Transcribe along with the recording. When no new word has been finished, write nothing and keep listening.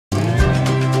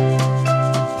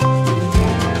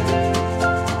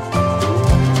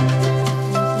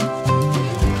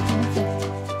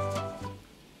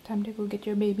get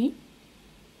your baby?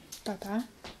 Tata?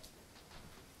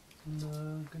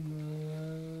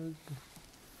 Looking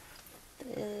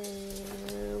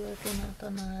at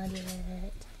the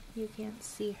nugget. You can't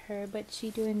see her, but she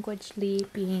doing good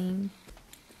sleeping.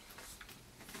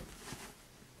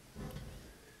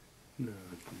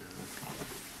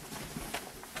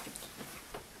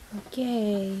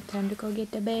 Okay, time to go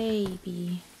get the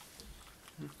baby.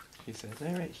 She said,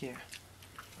 they're right here.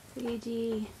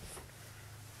 Luigi,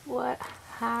 what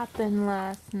happened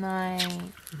last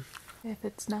night? If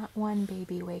it's not one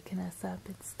baby waking us up,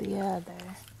 it's the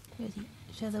other. Luigi,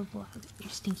 show the vlog your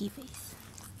stinky face.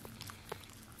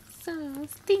 So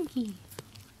stinky.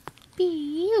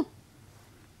 Pew!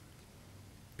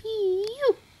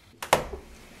 Pew!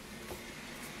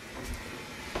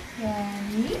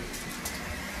 Remi?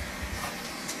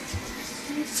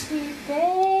 Sweet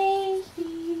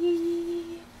baby.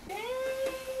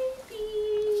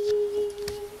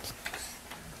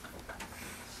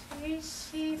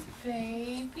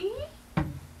 Baby?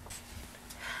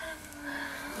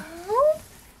 Hello?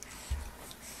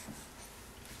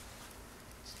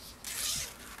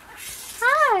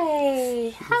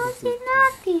 Hi! How's your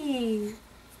nappy?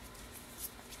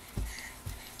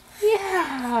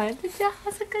 Yeah, did you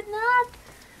have a good nap?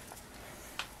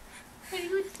 What do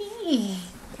you think?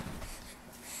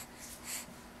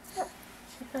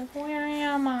 Where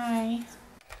am I?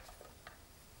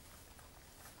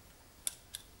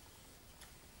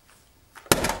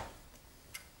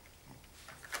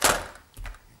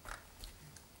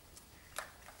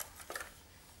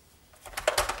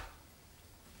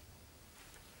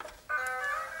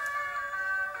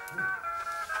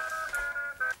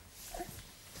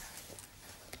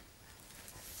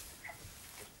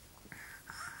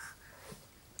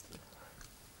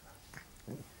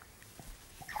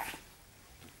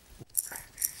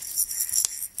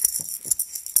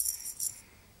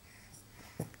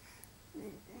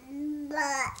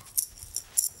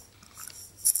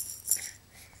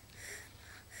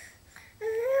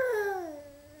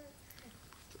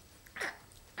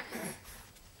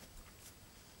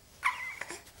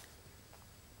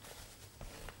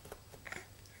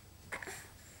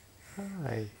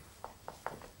 Hi.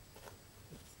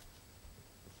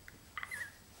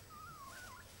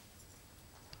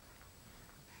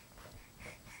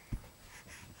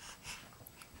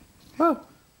 Oh.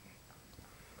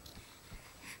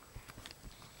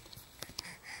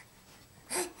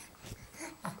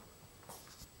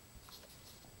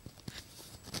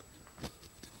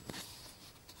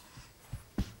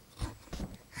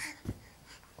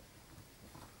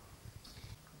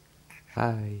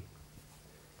 Hi.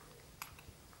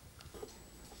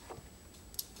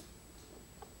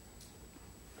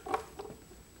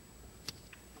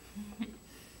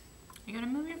 You gotta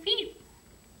move your feet.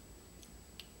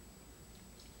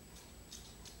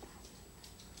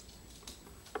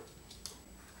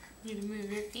 You to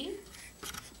move your feet?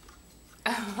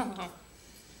 Oh.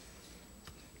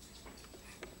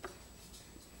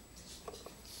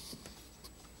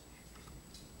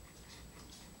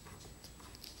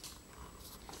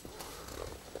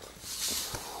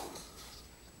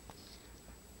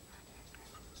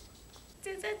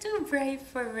 Is that too bright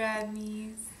for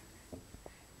Remi's?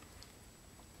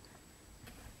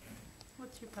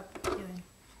 What's your puppy doing?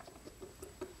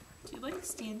 Do you like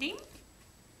standing?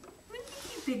 Look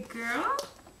at you, big girl.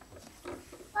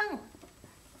 Oh.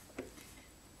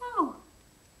 Oh.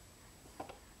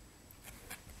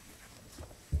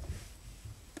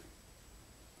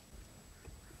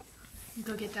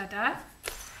 Go get Dada.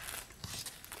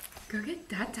 Go get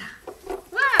Dada.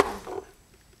 Wow.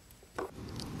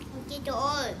 Get the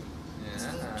arm.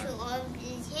 Yeah. The 2 arms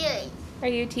is here. Are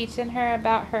you teaching her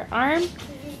about her arm?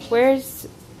 Where's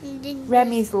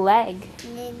Remi's leg?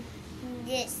 And then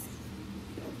this.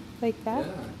 Like that?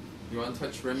 Yeah. You want to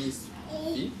touch Remi's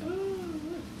feet?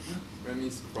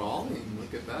 Remi's crawling.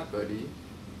 Look at that, buddy.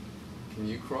 Can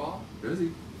you crawl?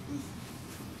 Rosie.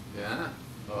 Yeah.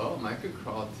 Oh, Mike could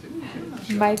crawl too.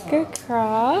 Good Micro job.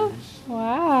 crawl?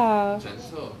 Wow.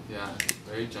 Gentle. Yeah.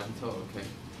 Very gentle. Okay.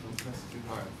 Don't press too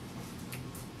hard.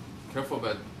 Careful,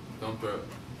 but don't throw it.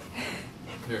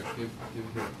 Here, give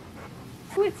here.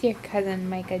 What's your cousin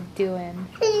Micah doing?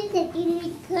 This is a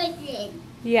baby cousin.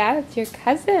 Yeah, that's your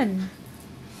cousin.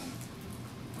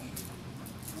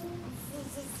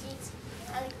 This is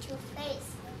our 2 face.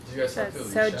 Did you guys talk to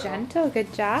That's Alicia? so gentle.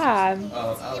 Good job.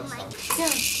 Alex.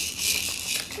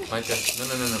 Micah. No,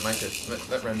 Micah.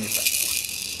 Let Remi back.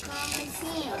 Mama,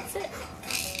 see. That's it.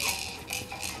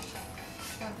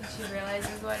 She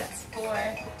realizes what it's for.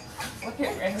 Look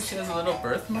at Remi, she has a little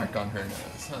birthmark on her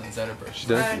nose. Huh? Is that a birthmark? She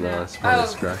does Oh, no. spot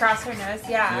scratch. Across her nose,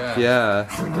 yeah. Yeah.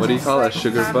 What do you call it?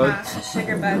 Sugar bug? A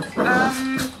sugar bug.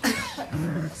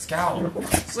 Scowl. Look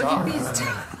Stop. at these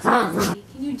two.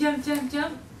 Can you jump, jump,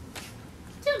 jump?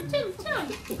 Jump, jump,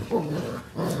 jump. Oh my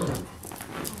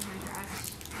gosh.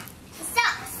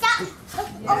 Stop, stop.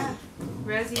 Yeah.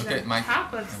 Rosie's Okay, on Mike.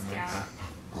 top of Scout.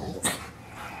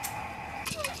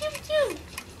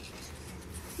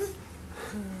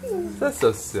 That's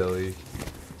so silly.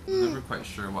 I'm never quite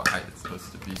sure what height it's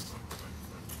supposed to be.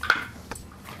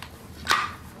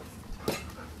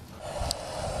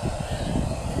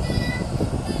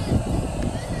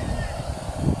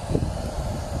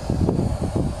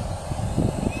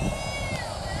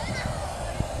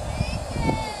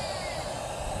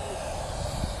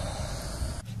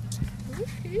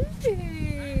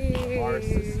 Our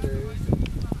sisters.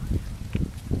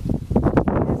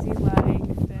 Rosie likes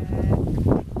it.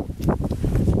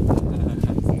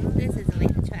 This is a way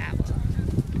to travel.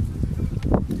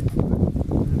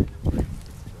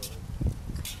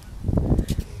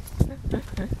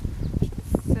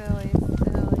 Silly,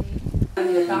 silly.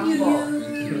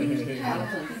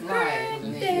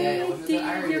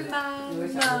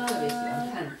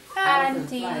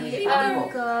 Auntie,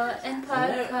 uncle, and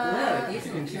Papa.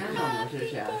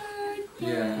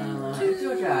 Yeah.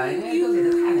 I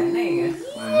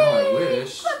know, I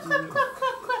wish.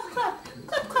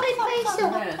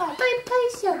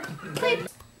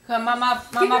 和妈妈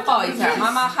抱一下，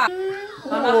妈妈 hug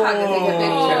take a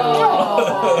picture.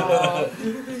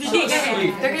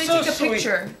 They're gonna take a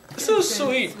picture. So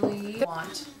sweet. I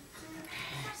just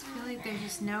feel like there's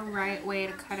just no right way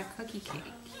to cut a cookie cake,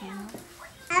 you know?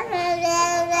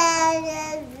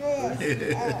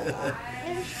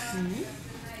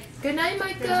 Good night,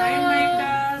 Micah. Good night,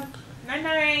 Micah. Night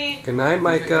night. Good night,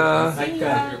 Micah.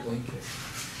 Micah, Your blanket.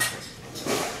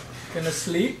 gonna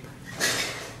sleep?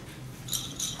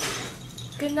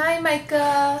 Good night,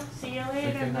 Micah. See you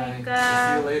later, Good night. See you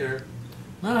Micah. later.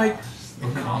 Night. No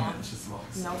comment, just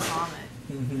walks. No comment.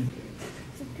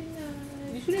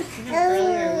 You should have seen her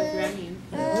earlier with Remi.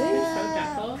 She was so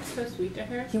gentle, so sweet to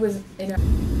her. He was in